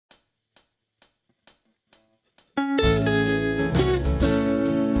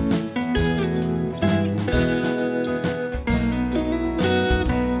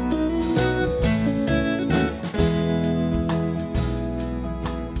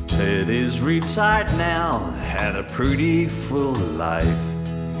Ted is retired now, had a pretty full life.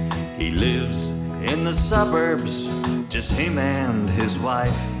 He lives in the suburbs, just him and his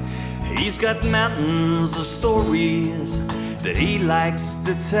wife. He's got mountains of stories that he likes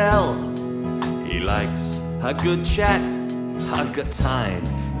to tell. He likes a good chat, I've got time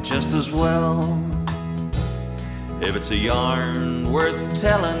just as well. If it's a yarn worth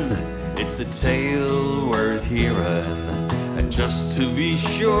telling, it's a tale worth hearing. And just to be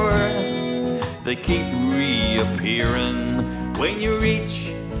sure, they keep reappearing. When you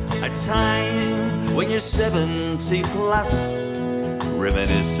reach a time when you're 70 plus,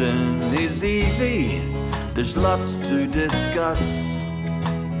 reminiscing is easy, there's lots to discuss.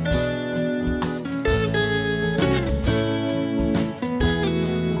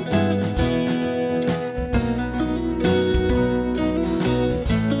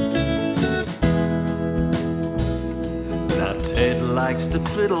 Now Ted likes to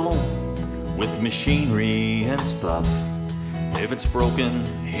fiddle with machinery and stuff. If it's broken,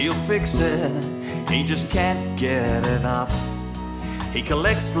 he'll fix it, he just can't get enough. He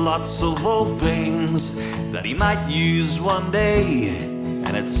collects lots of old things that he might use one day,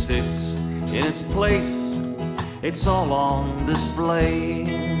 and it sits in its place, it's all on display.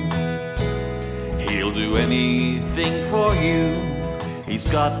 He'll do anything for you, he's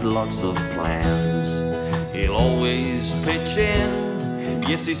got lots of plans. He'll always pitch in,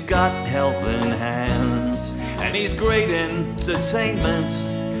 yes, he's got helping hands. And he's great entertainment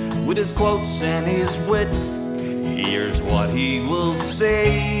with his quotes and his wit. Here's what he will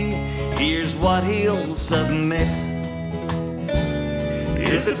say, here's what he'll submit.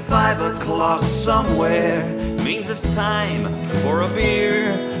 Is it 5 o'clock somewhere? Means it's time for a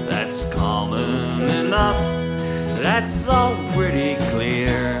beer. That's common enough, that's all pretty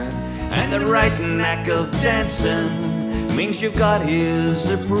clear. And the right knack of dancing means you've got his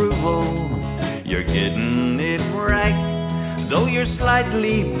approval. You're getting it right, though you're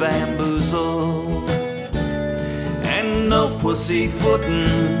slightly bamboozled. And no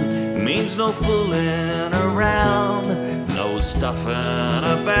pussyfootin' means no fooling around, no stuffing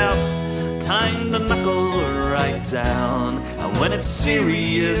about, time to knuckle right down. And when it's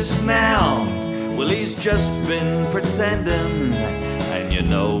serious now, well, he's just been pretending. And you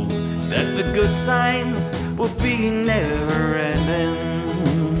know that the good times will be never ending.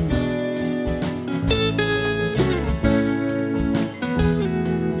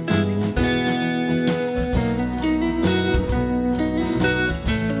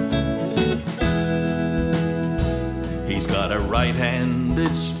 He's got a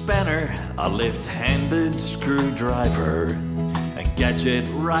right-handed spanner, a left-handed screwdriver, a gadget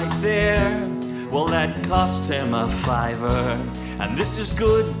right there, well, that cost him a $5. And this is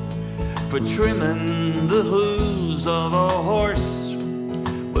good for trimming the hooves of a horse.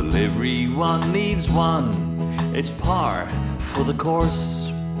 Well, everyone needs one, it's par for the course.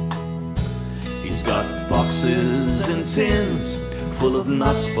 He's got boxes and tins full of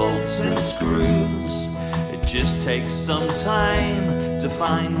nuts, bolts and screws. It just takes some time to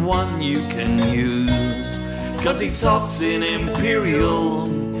find one you can use. 'Cause he talks in imperial,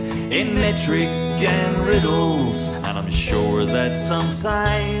 in metric and riddles, and I'm sure that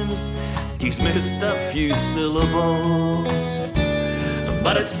sometimes he's missed a few syllables.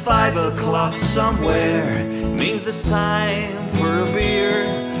 But it's 5 o'clock somewhere, means it's time for a beer.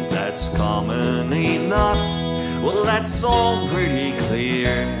 That's common enough, well, that's all pretty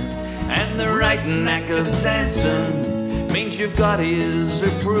clear. And the right knack of dancing means you've got his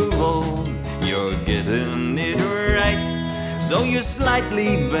approval. You're getting it right, though you're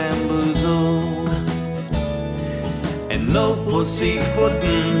slightly bamboozled. And no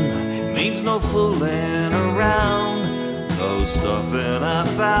pussyfootin' means no fooling around, no stuffing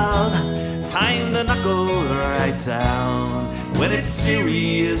about, time to knuckle right down. When it's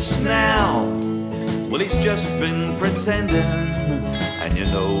serious now, well, he's just been pretending. And you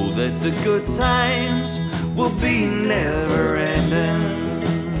know that the good times will be never ending.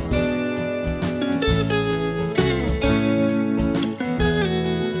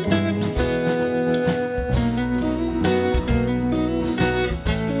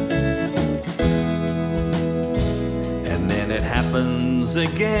 And then it happens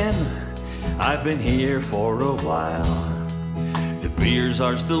again, I've been here for a while. The beers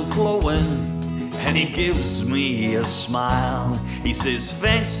are still flowing, and he gives me a smile. He says,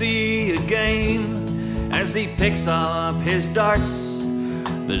 fancy a game, as he picks up his darts.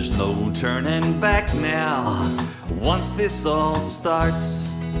 There's no turning back now, once this all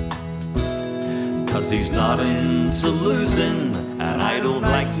starts. 'Cause he's not into losing, and I don't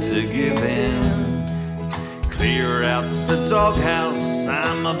like to give in. clear out the doghouse,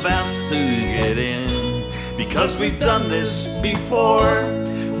 I'm about to get in. Because we've done this before,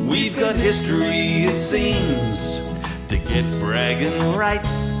 we've got history it seems. To get bragging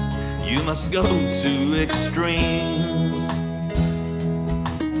rights, you must go to extremes.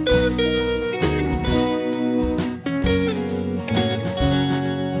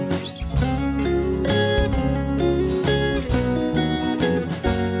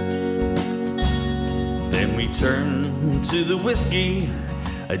 Then we turn to the whiskey,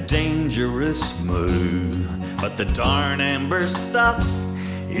 a dangerous move. But the darn amber stuff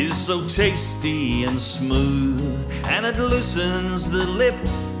is so tasty and smooth, and it loosens the lip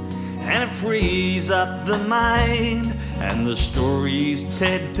and it frees up the mind. And the stories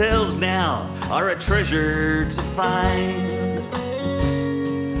Ted tells now are a treasure to find.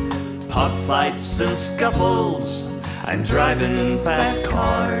 Pot fights and scuffles and driving fast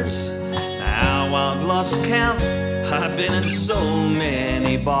cars. Now I've lost count, I've been in so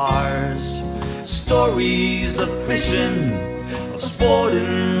many bars. Stories of fishing, of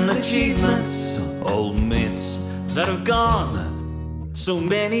sporting achievements, old mitts that have gone, so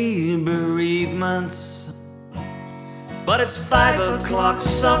many bereavements. But it's 5 o'clock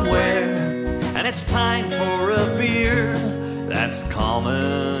somewhere, and it's time for a beer. That's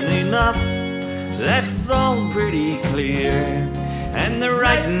common enough, that's all pretty clear. And the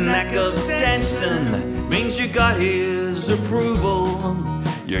right knack of dancing means you got his approval.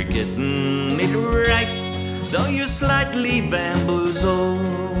 You're getting it right, though you're slightly bamboozled.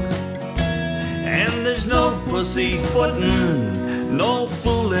 And there's no pussyfooting, no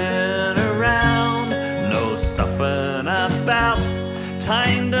fooling around, no stuffing about,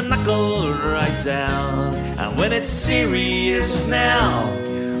 time to knuckle right down. And when it's serious now,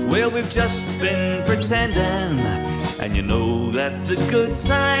 well, we've just been pretending. And you know that the good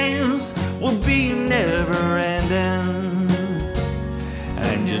times will be never ending.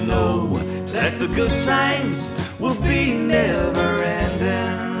 And you know that the good times will be never